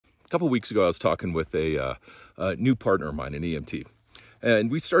couple of weeks ago, I was talking with a new partner of mine, an EMT.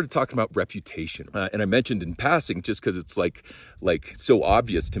 And we started talking about reputation. And I mentioned in passing, just because it's like so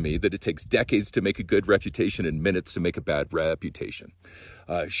obvious to me that it takes decades to make a good reputation and minutes to make a bad reputation.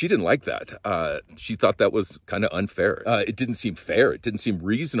 She didn't like that. She thought that was kind of unfair. It didn't seem fair. It didn't seem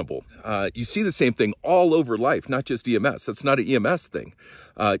reasonable. You see the same thing all over life, not just EMS. That's not an EMS thing.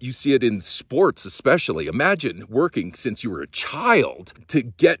 You see it in sports especially. Imagine working since you were a child to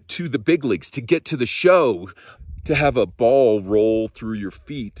get to the big leagues, to get to the show, to have a ball roll through your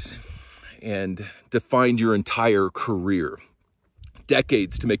feet and define your entire career.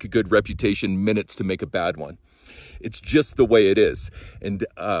 Decades to make a good reputation, minutes to make a bad one. It's just the way it is. And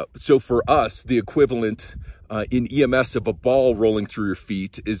so for us, the equivalent in EMS of a ball rolling through your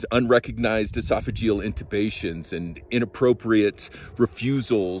feet is unrecognized esophageal intubations and inappropriate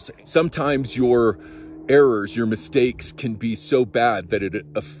refusals. Sometimes your errors, your mistakes can be so bad that it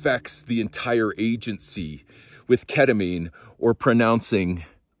affects the entire agency, with ketamine or pronouncing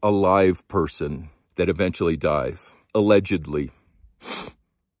a live person that eventually dies, allegedly.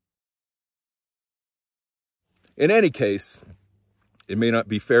 In any case, it may not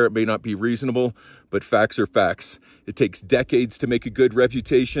be fair, it may not be reasonable, but facts are facts. It takes decades to make a good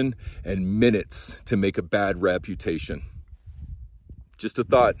reputation and minutes to make a bad reputation. Just a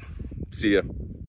thought. See ya.